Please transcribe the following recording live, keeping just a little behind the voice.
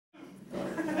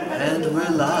And we're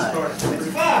live.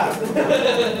 Right.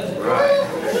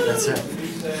 That's right.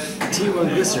 T1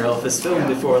 Glycerol is filmed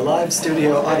before a live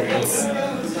studio audience.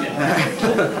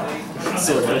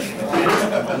 Sort of.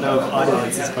 I know if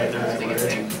audience is quite the right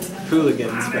word.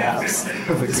 Hooligans, perhaps. If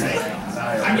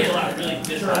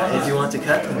you want to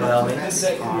cut, by all means.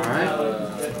 Alright.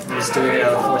 I'm just doing it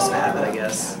out of force of habit, I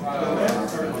guess. Alright.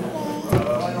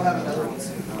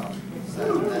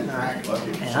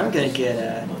 And I'm gonna get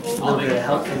a little bit of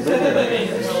help from Booger.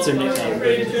 It's her nickname,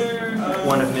 Booger.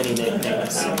 One of many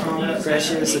nicknames.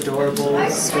 Precious, adorable,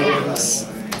 sweetums,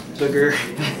 Booger.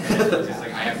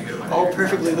 All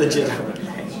perfectly legitimate.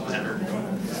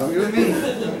 So you and me.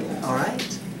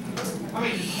 Alright.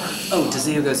 Oh,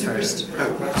 Tazio goes first.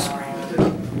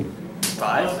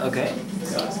 5? Okay.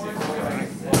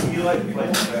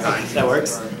 Alright, that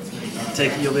works.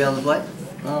 Take it you'll be on the play?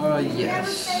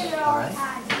 Yes. Alright.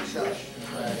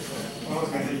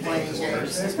 Alright,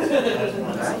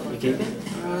 you keeping?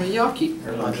 Yeah, I'll keep.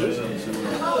 I'll keep.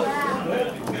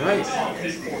 Alright.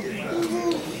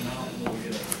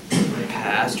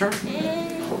 Pass turn.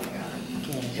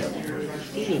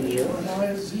 Feeding you. Here,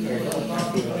 I'll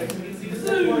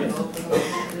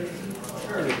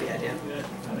get the idea.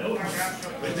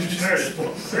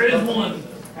 There is one.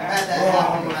 I had that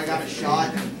happen when I got a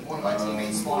shot and one of my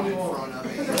teammates spawned in front of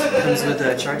me. Comes with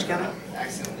a charge counter?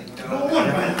 Accidentally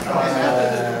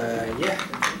Yeah.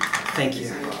 Thank you.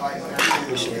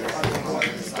 Appreciate it.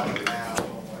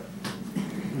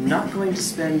 I'm not going to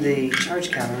spend the charge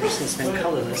counter, I'm just going to spend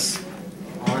colorless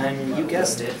on, you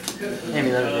guessed it,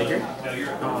 Amulet Vigor.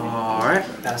 Alright.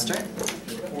 Faster.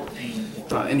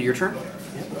 End of your turn.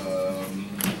 Yep.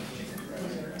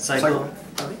 Cycle.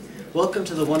 Okay. Welcome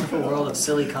to the wonderful world of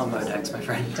silly combo decks, my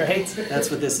friend. Right? That's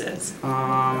what this is.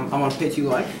 I'm gonna pay 2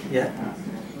 life. Yeah.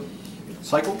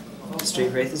 Cycle. Street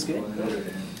Wraith is good.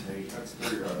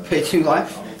 Pay 2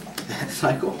 life.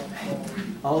 Cycle.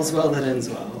 All's well that ends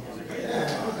well.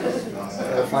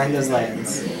 Gotta find those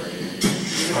lands.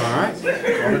 Alright. On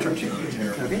to turn 2.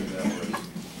 Okay.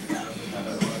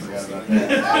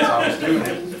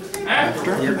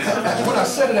 After. Yep. When I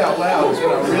said it out loud is when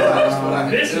I realized what I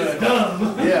had This is done.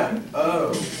 dumb. Yeah.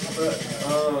 Oh.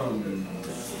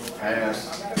 Pass.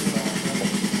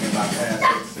 If I pass,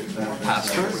 it's 6 down. Pass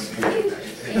turn.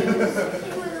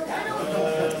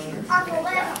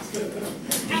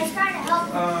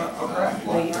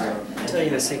 Wait, I'll tell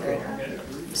you a secret.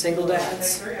 Single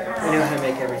dads, they know how to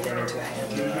make everything into a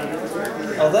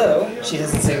hand. Although, she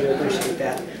doesn't seem to appreciate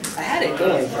that. I had it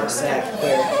going for a sec,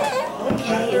 but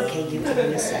okay, you give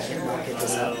me a second, I'll get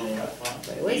this up.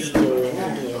 But it was doing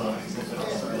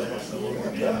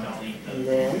again. And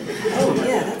then, oh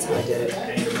yeah, that's how I did it.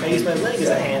 I used my leg as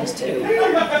a hand too.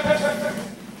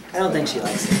 I don't think she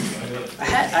likes it.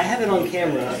 I have it on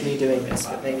camera of me doing this,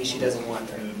 but maybe she doesn't want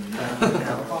it.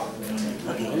 No.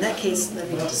 Okay, in that case, let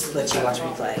me just let you watch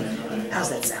me play. How's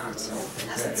that sound?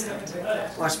 How's that sound?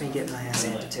 Watch me get my ass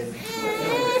handed to me.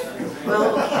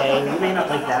 Well, okay, you may not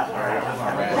like that part. I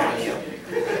don't like you.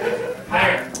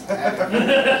 There.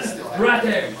 Right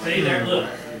there. See there, look.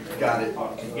 Got it. You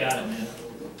got it, man.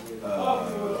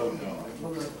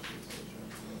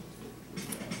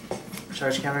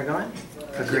 Charge counter going?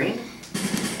 For green?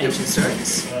 Ancient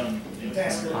Stories?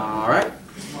 Alright.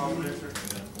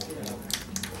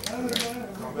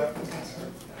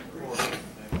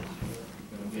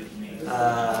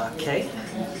 Okay.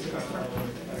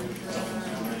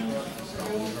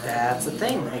 That's a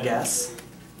thing, I guess.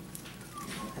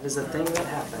 That is a thing that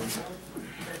happened.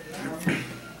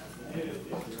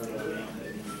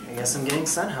 I guess I'm getting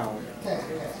sent home.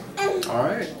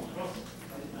 Alright.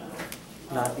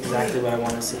 Not exactly what I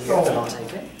want to see here, but I'll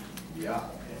take it. Yeah.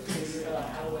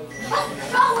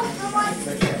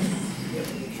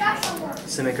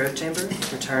 Simic Growth Chamber,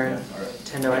 return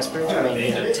Tendo Iceberg, I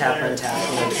mean tap untap,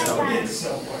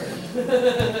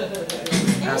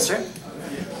 Pass turn.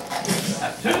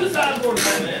 To the sideboard,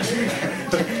 man.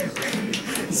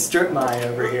 Strip mine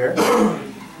over here.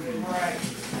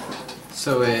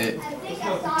 So it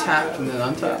tapped and then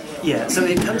untapped. Yeah, so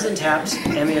it comes in tapped,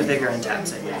 Amulet Vigor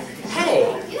untaps it. Hey!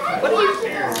 What are you...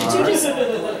 Did you just...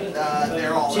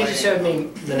 they're all She just showed me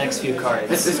the next few cards.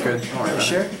 This is good. Don't worry about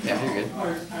Sure? it. Yeah, you're good.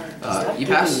 Stop You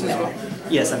pass? doing that.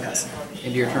 Yes, I'm passing.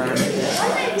 Into your turn.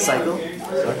 Cycle.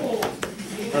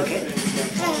 Okay.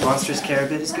 Monstrous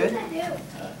Carabid is good.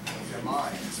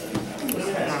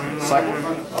 Cycle.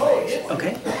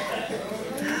 Okay.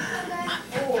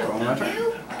 Roll my turn.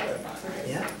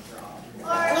 Yeah.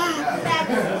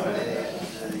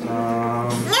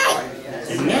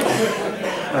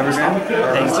 Rubber's down.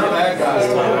 Thanks.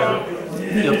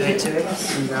 You'll pay 2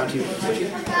 eggs? I'm down to You see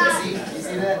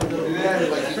that? Do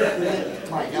that, like,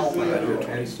 my elbow. do a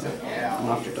 20 stuff.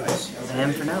 Knock your dice. I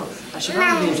am for now. I should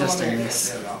probably be adjusting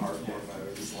this.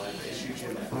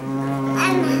 We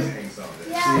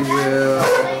will.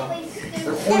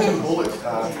 They're poison bullets.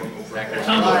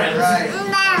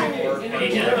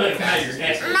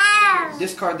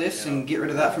 Discard this and get rid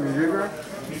of that from your river.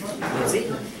 Let's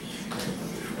see.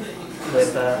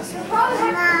 With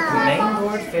main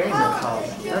board fairy macabre.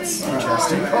 That's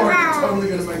interesting. Totally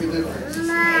gonna make a difference.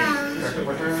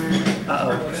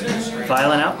 Uh-oh.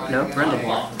 Violent out? No,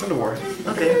 Brindleborn. Underworld.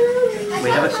 Okay. We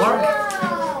have a Clark.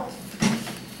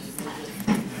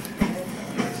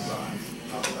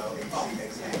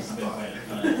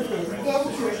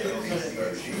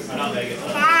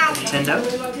 Tendo.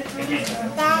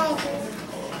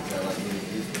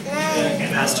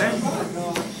 Pass turn.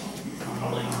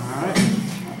 Alright.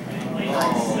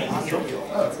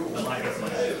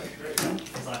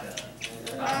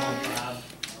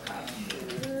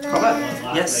 Combat?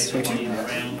 Yes.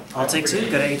 I'll take 2.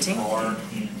 Go to 18.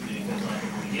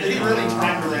 Did he really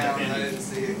tap around? I didn't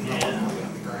see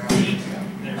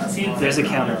it. There's a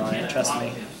counter on it, trust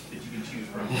me.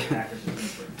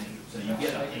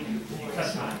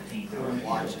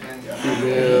 We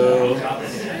will.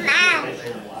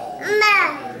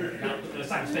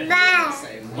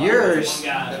 Yours.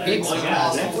 Yeah.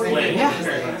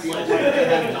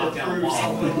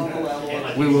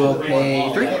 We will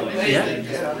pay 3. Yeah.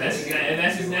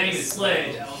 That's his name is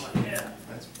Sledge.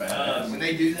 When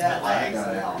they do that, like,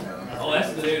 Oh,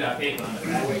 that's the dude I picked on the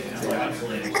back.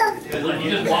 Like, you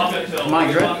just walk up to a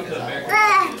Mine, good. walk up to a bear.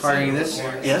 Targeting this.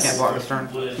 Yes. Can't block this turn.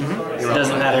 It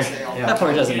doesn't matter. That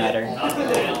part doesn't matter.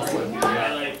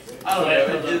 Oh,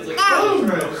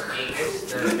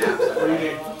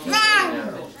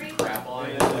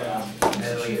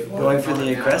 Going for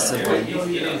the aggressive one.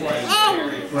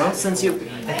 Well, since you...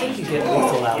 I think you get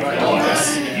lethal out.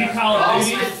 you call it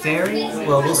duty? Fairy?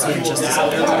 Well, we'll see in just a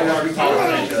second.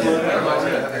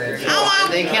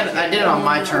 They can't. I did it on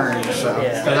my turn, so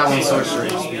Yeah. that one's sorcery.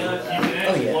 Oh,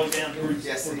 yeah.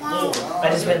 I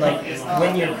just meant, like,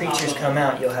 when your creatures come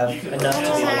out, you'll have enough to be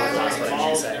one class, what I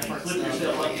should say.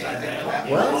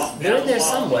 Well, they're in there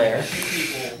somewhere.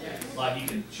 Like you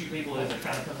can shoot people as they're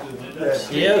trying to come through the window.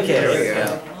 Yeah, okay. There we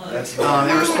go.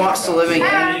 In response to living,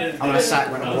 I'm gonna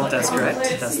sack one more. That's correct.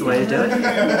 That's the way to do it.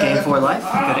 Gain 4 life.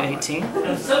 Go to 18.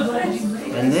 I'm so glad you made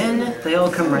it. And then they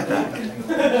all come right back.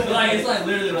 Like it's like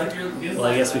literally like you're. Well,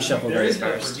 I guess we shuffle those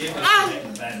first.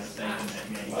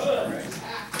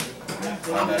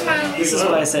 This is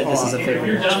why I said this is a You're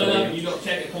favorite dumb enough, match. you don't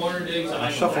check a corner, dude. So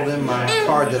I shuffled in my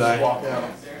card that I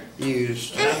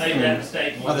used. I made that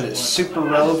mistake. Not that it's super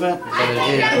relevant, but it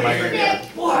is in my graveyard. Okay.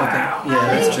 Yeah,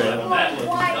 that's true. That was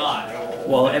not.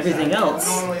 Well, everything else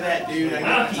normally that dude, I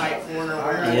got a tight corner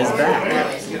where he is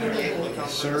back. he's gonna be able to come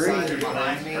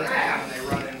behind me, and they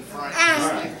run in front, and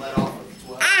just like let off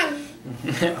with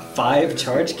 12. 5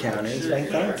 charge counters. Why,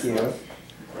 thank you.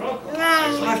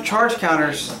 5 charge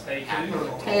counters.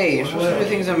 Hey, you're supposed to do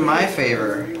things in my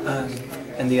favor.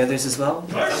 And the others as well?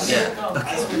 Yeah.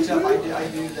 Okay. Switch up, I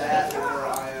do that, or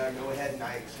I go ahead and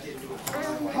I get into a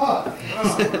corner.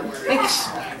 Thanks.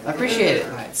 I appreciate it.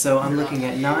 Alright, so I'm looking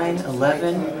at 9,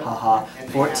 11, haha,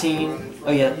 14,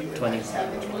 oh yeah, 20.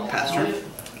 Pass turn.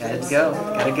 Gotta go,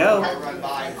 gotta go. Run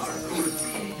by.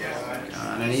 I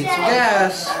need some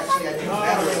gas. Actually, I do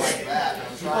better like that.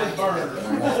 I'm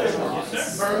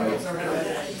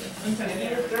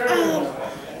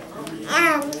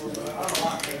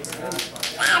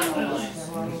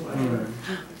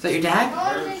Is that your dad?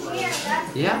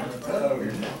 Yeah.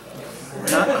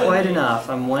 Not quite enough,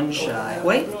 I'm 1 shy.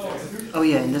 Wait! Oh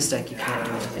yeah, in this deck you can't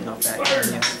do anything off that,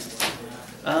 can you?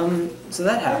 So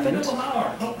that happened.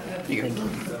 Thank you.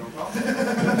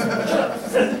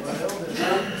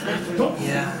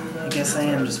 Yeah, I guess I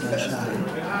am just 1 shy.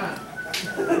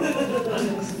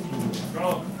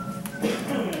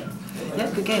 Yeah,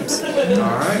 good games.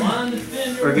 Alright.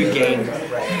 Or good game,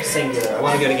 right, singular. I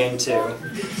want to go to game 2. I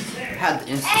had the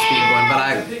instant speed one, but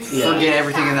I forget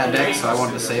everything in that deck, so I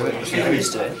wanted to save it.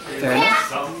 Understood. Fair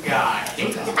enough.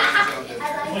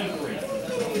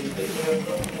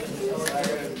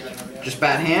 Just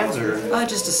bad hands, or?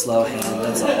 Just a slow hand,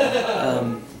 that's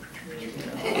all.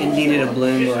 It needed a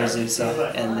Bloom or a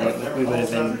Zusa, and we would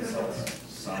have been...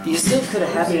 You still could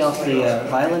have had me off the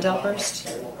Violent Outburst,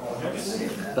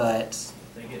 but,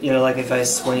 you know, like if I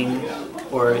swing,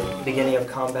 or beginning of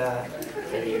combat,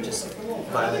 and you just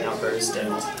Violent Outburst,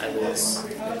 and I lose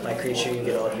my creature, you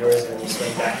get all of yours, and then you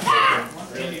swing back.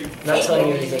 Not telling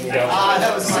you anything you don't.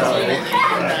 That was Sorry.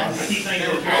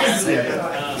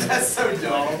 That's so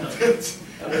dumb.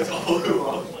 That's all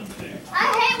who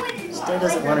Still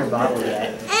doesn't want her bottle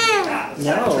yet.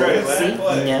 No, see?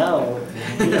 No.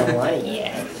 You don't want it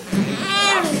yet.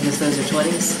 Because those are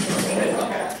 20s?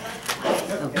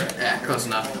 Okay. Yeah, close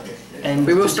enough. And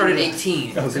We both started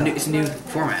 18. Oh, It's a new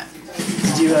format.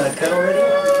 Did you cut already?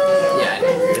 Yeah, I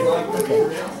did. Okay.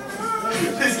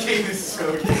 This game is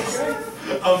so good.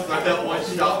 That one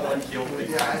shot, one kill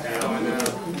thing. Yeah, I know.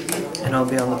 And I'll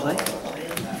be on the play?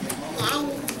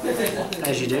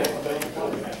 As you do.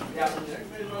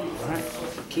 Alright.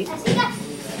 Keep.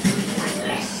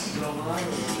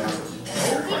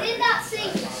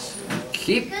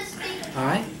 Keep.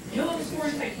 Alright.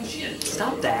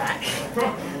 Stop that.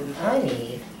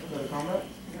 Honey.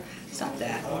 Stop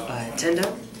that. Tendo.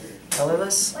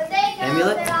 Colorless.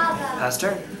 Amulet. Pass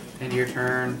turn. And your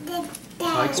turn.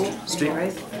 Street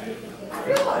Wraith.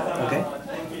 Okay.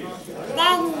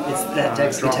 It's that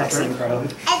deck's the texting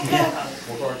probe. Yeah.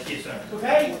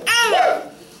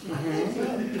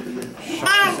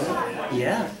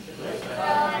 Yeah.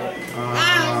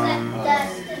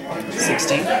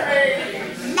 16.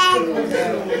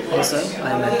 Also,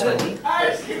 I'm at 20.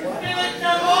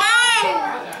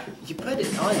 You put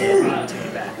it on there, you can take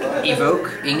it back. Evoke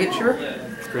Ingature.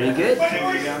 Pretty good.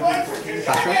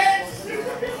 Pass turn.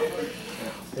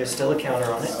 There's still a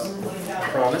counter on it.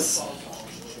 Promise.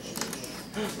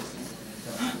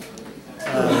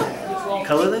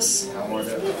 Colorless.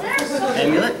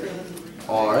 Amulet.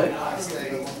 Alright.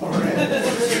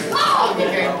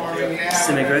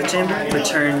 Semi-growth chamber.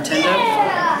 Return Tendo.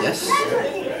 Yes.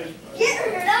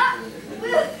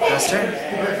 Pass turn.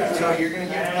 So you're gonna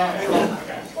give it up?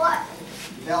 What?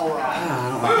 They'll I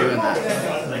don't like doing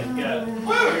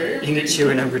that. You get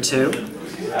chewer number 2.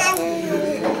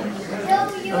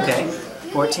 Okay.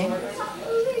 14.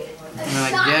 And I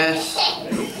guess.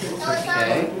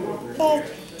 Okay.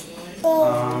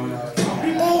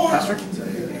 Pass turn.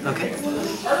 Okay.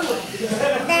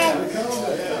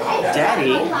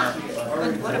 Daddy?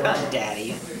 What about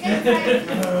Daddy?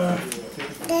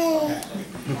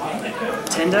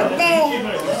 Tendo?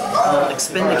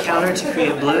 Expend the counter to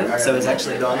create blue, so it's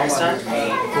actually gone this time.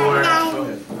 For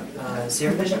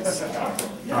Seer Visions.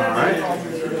 Alright.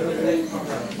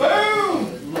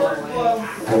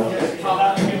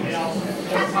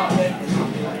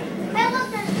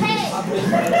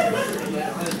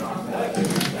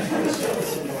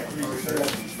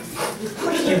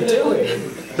 What are you doing?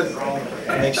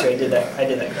 Make sure I did that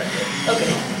correctly.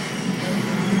 Okay.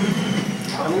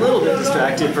 I'm a little bit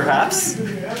distracted, perhaps.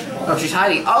 Oh, she's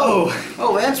hiding. Oh!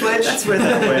 Oh, and switch. That's where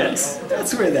that went.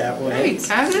 That's where that went. Hey,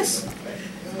 can I have this?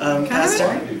 Pass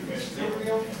turn.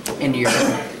 Into your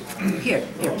turn. Here,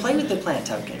 play with the plant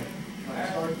token.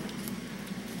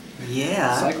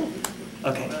 Yeah. Cycle?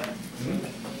 Okay.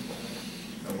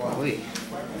 Wait.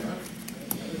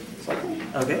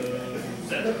 Okay.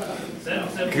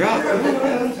 God.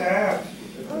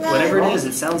 Whatever it is,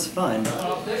 it sounds fun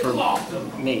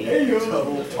for me.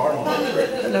 No,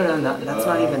 that's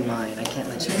not even mine. I can't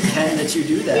let you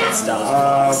do that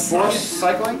stuff. Force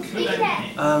cycling?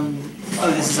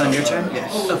 Oh, this is on your turn?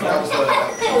 Yes. Okay.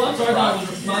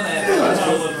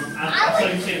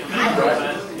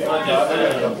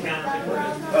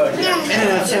 In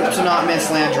an attempt to not miss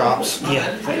land drops.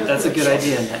 Yeah, that's a good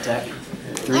idea in that deck.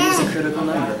 3 is a critical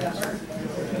number.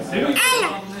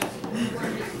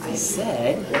 I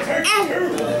said...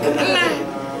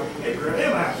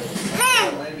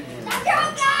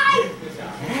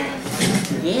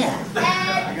 Yeah.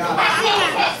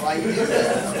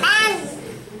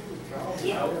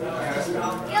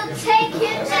 You'll take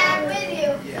it back with you.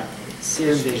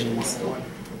 Seer Visions.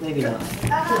 Maybe not.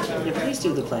 Yeah, please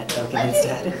do the plant token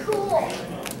instead. Cool.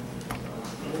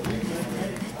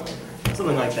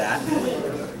 Something like that.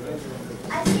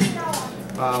 I see no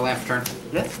one. Lamp turn.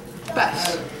 Yeah.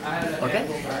 Best. Okay.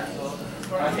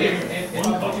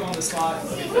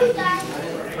 See who's that?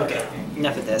 Okay.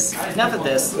 Enough of this. Enough of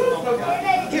this.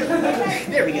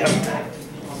 There we go.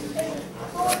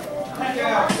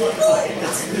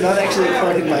 It's not actually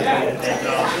part of my plan.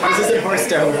 This isn't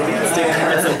Hearthstone. We can stick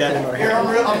cards like that anymore. I'm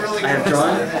really I have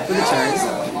drawn for the turns.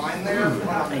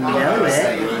 I know it.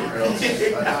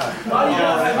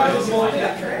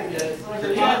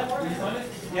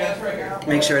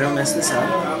 Make sure I don't mess this up.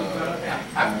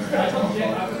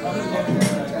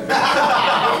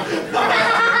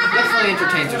 Definitely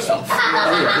entertains herself.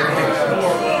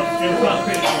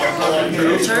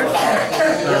 Brutal Turf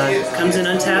comes in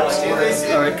untapped, or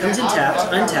it comes in tapped,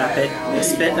 untap it,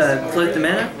 float the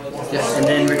mana, and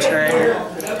then return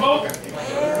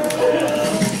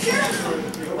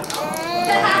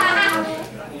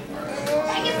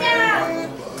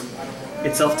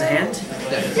itself to hand.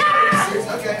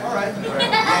 Okay, alright.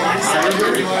 Summer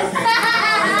Bloom.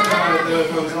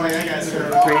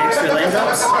 3 extra land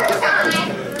drops.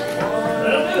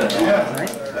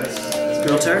 Alright.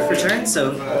 Girl turf return,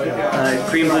 so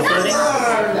green blue floating.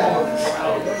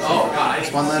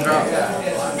 Just 1 land drop.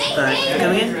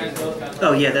 Coming in?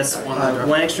 Oh yeah, that's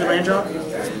 1 extra land drop.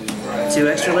 2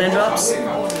 extra land drops.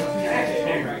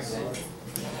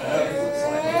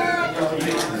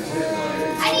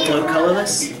 Float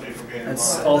colorless.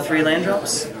 That's all 3 land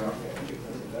drops.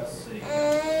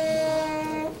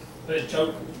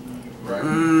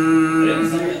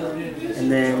 And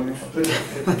then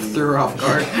Threw her off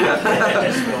guard.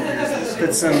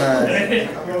 put some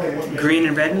green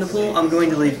and red in the pool. I'm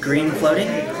going to leave green floating.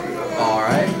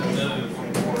 Alright.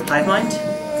 Hive mind.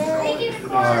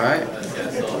 Alright.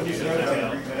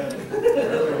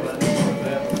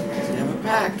 Have a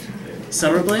pact.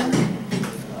 Summer Bloom.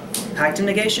 Pact of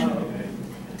negation.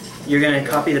 You're going to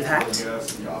copy the pact.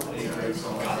 That's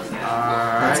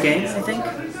Alright. game, I think.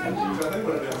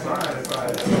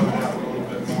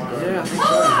 Yeah.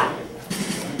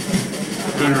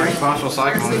 Game 3. Possible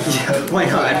cycle. Why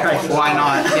not? Right. Why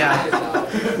not? Yeah.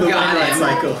 Got it.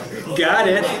 Cycle. Got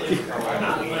it.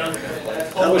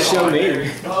 That'll show me.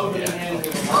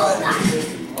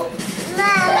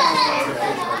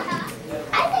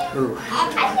 Ooh.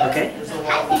 Okay.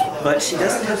 But she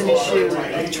doesn't have an issue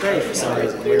with Trey for some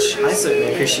reason, which I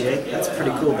certainly appreciate. That's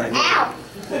pretty cool by me.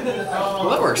 Well,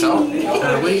 that works out.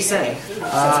 What do you say? Since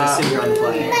I assume you're on the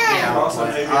play. Yeah.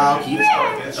 I'll keep it.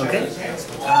 Okay.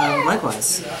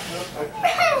 Likewise.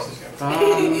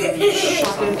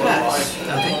 Shocking pass.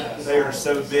 Okay. They are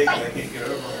so big they can't get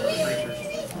over them.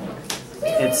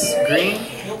 It's green.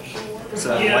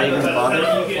 So why even bother?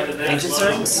 Ancient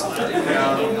Servants.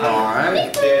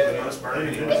 Alright.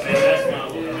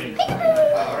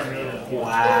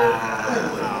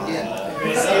 Wow.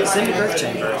 Cindy Birth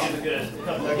Chamber.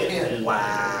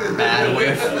 Wow. Bad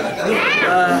whiff.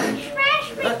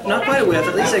 Not quite a whiff.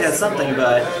 At least I got something,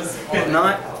 but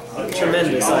not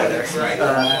tremendous either.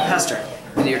 Pastor.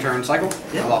 End of your turn cycle?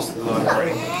 Yeah. I lost the load.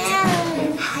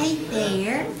 Hi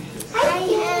there.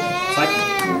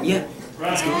 Cycle? Yeah.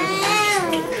 That's good.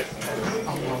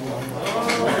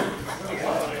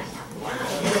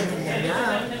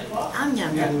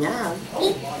 Yum yum yum.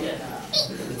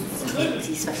 It's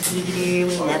spider, we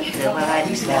let the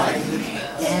body slide.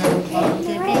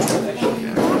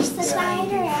 Push the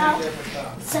spider out.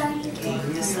 Sun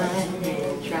came the sun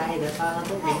and try to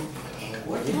follow him.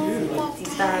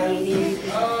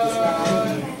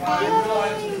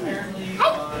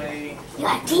 You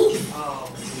got teeth.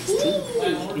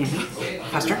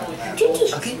 Pastor? 2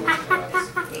 teeth. Okay.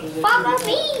 Follow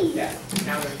me.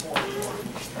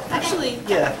 Actually,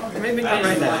 yeah. Maybe not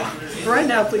right now. Right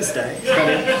now, please stay.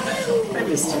 I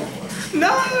missed you.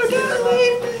 No, don't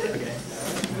leave me. Okay.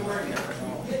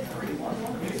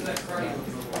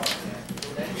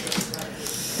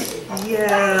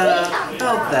 Yeah,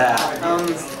 about that.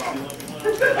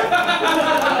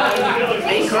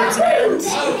 8 cards in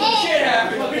hand.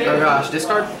 Oh gosh,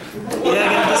 discard? Yeah, I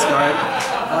got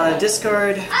a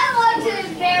discard. Discard. I want to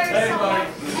embarrass someone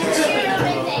and shoot him in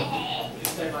the head.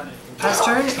 Pass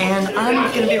turn, and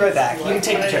I'm gonna be right back. You can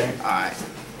take the turn. Alright.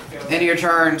 End of your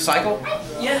turn cycle?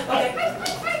 Yeah, okay.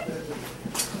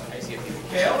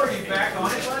 Kale, are you back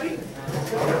on it, buddy?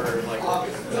 Or like, I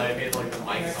made like the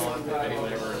mic on, if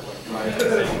anyone ever tried to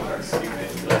say anything stupid,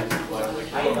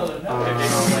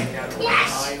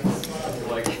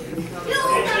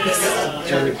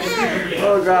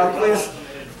 Oh god, please.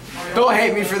 Don't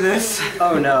hate me for this.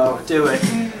 Oh no, do it.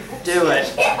 Do it.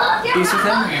 Beast with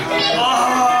him?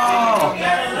 Oh!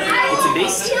 It's a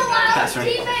beast? Pass turn.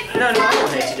 No, I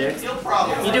don't hate you, dude.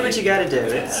 You do what you gotta do.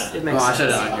 It makes Well, I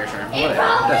should sense. have done your turn.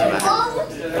 Whatever.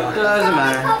 Doesn't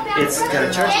matter. It's got a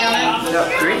charge counter? No,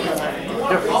 3?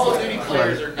 Yep.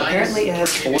 Apparently it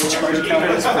has 4 charge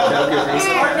counters for no good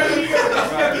reason.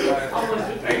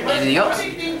 Anything else?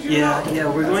 Yeah,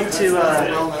 we're going to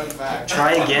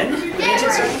try again with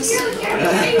Ancient Servants.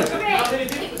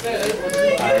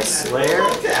 I swear.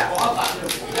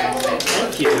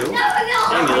 Thank you.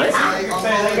 Amulet.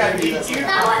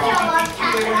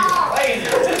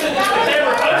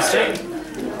 Pastor.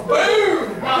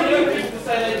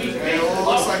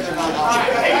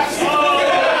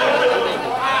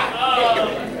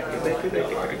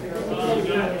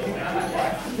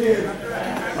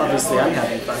 Obviously, I'm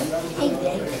having fun.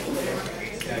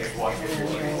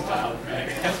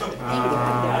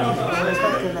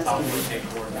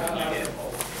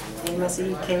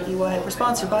 M-S-E-K-E-Y. We're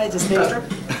sponsored by Disney.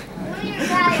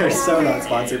 We're so not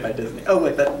sponsored by Disney. Oh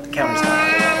wait, that counter's not.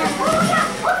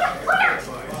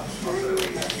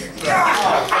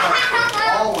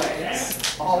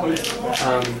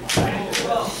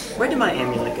 Where did my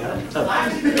amulet go?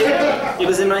 Oh. It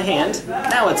was in my hand.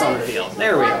 Now it's on the field.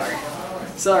 There we are.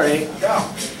 Sorry.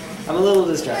 I'm a little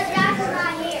distracted.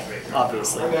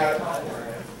 Obviously.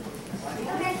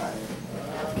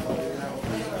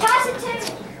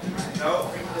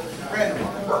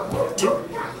 Two?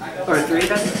 Or three,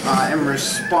 Ben? In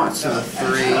response to the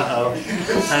 3. Uh-oh.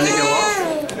 Time to go off?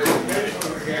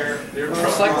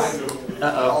 It's like,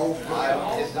 Uh-oh.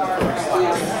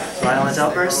 Violent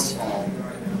outburst?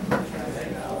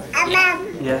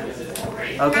 Yeah.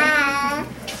 Okay.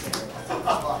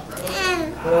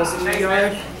 What else in the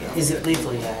yard? Is it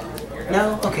lethal yet?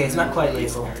 No? Okay, it's not quite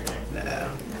lethal. no.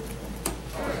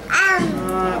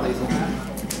 Lethal.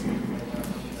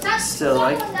 Still,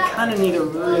 I kind of need a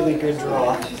really good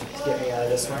draw to get me out of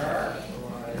this one.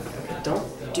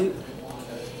 Don't do...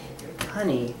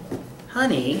 Honey.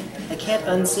 Honey, I can't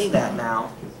unsee that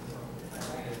now.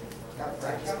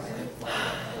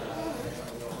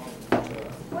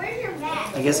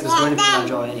 I guess it was going to be my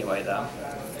draw anyway, though.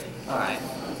 Alright.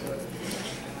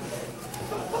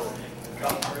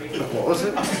 What was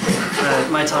it?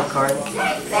 My top card.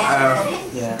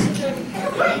 Oh. Yeah.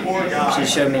 She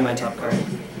showed me my top card.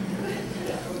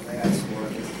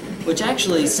 Which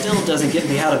actually still doesn't get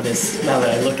me out of this now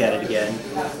that I look at it again.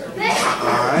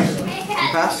 Alright. You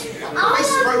pass?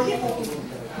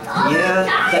 Yeah,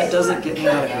 that doesn't get me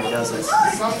out of here, does it?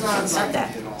 Stop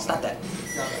that. Stop that.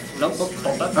 Nope, nope,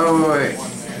 stop that. Oh, wait.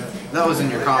 That was in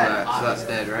your combat, so that's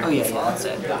dead, right? Oh yeah, that's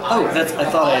it. Oh, that's. I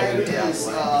thought I had moved it out of the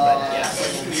way, but yeah,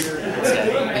 it's dead.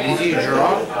 And did you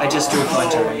draw? I just drew my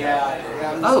turn.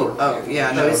 Oh. Oh,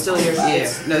 yeah, no. No, it's still here. Yeah,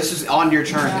 no, this is on your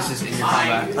turn. This is in your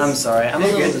combat. I'm sorry. I'm a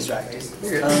You're little good. distracted.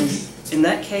 You're good. In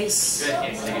that case,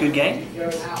 good game.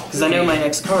 Because I know my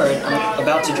next card. I'm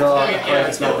about to draw a card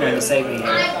that's not going to save me here,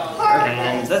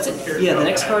 and that's it. Yeah, the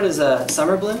next card is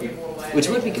Summer Bloom, which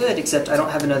would be good, except I don't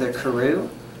have another Karoo.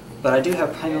 But I do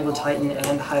have Primeval the Titan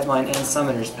and Hivemind and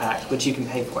Summoner's Pact, which you can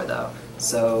pay for though.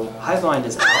 So Hivemind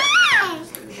is out.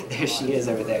 There she is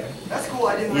over there. That's cool.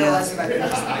 I didn't realize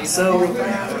that. So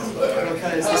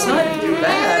it's not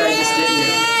bad. I just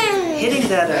didn't hitting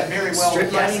that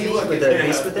strip mining with the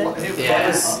beast with it. That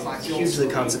was hugely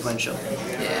consequential.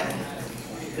 Yeah.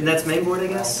 And that's main board, I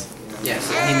guess. Yes,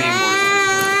 he made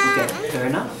more. Okay, fair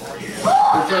enough.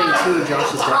 We're playing two of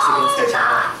Josh's decks against each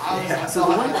other. So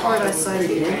the one card I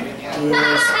sided in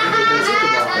is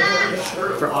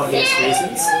Benedetto, for obvious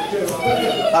reasons.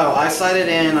 Oh, I sided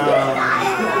in,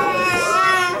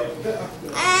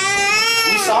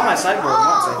 you saw my sideboard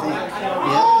once, I think.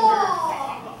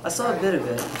 Yeah. I saw a bit of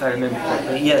it, if I remember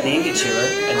correctly. Yeah, the Ingot Chewer.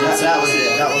 I did see That was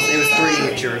it. It was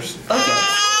 3 inchers. Okay.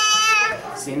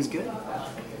 Seems good.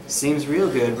 Seems real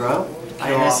good, bro.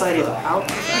 I sided out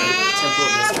Temple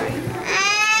of Mystery.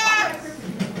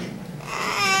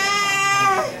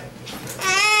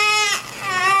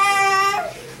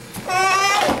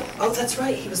 Oh, that's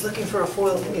right. He was looking for a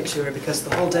foiled Ingot Chewer because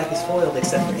the whole deck is foiled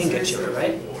except for Ingot Chewer,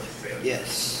 right?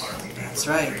 Yes. That's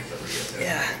right.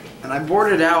 Yeah. And I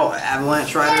boarded out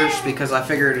Avalanche Riders because I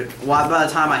figured, by the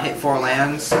time I hit 4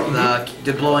 lands,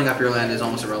 the blowing up your land is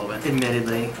almost irrelevant.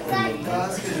 Admittedly.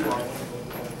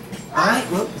 Alright,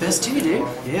 well, best to you, dude.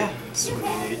 Yeah.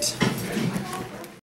 Sweet.